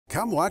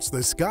Come watch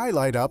the sky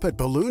light up at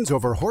Balloons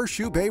over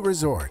Horseshoe Bay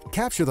Resort.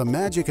 Capture the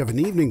magic of an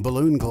evening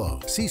balloon glow.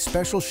 See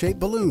special shaped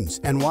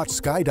balloons and watch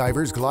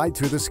skydivers glide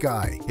through the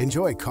sky.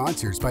 Enjoy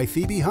concerts by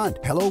Phoebe Hunt,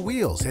 Hello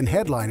Wheels, and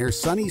headliner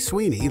Sunny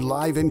Sweeney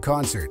live in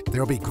concert.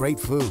 There'll be great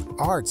food,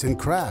 arts and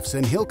crafts,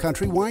 and hill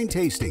country wine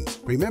tastings.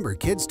 Remember,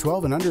 kids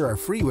 12 and under are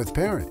free with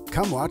parent.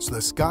 Come watch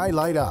the sky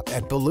light up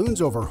at Balloons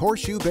over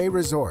Horseshoe Bay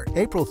Resort,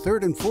 April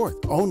 3rd and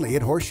 4th, only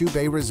at Horseshoe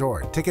Bay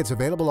Resort. Tickets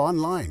available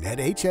online at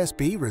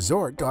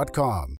hsbresort.com.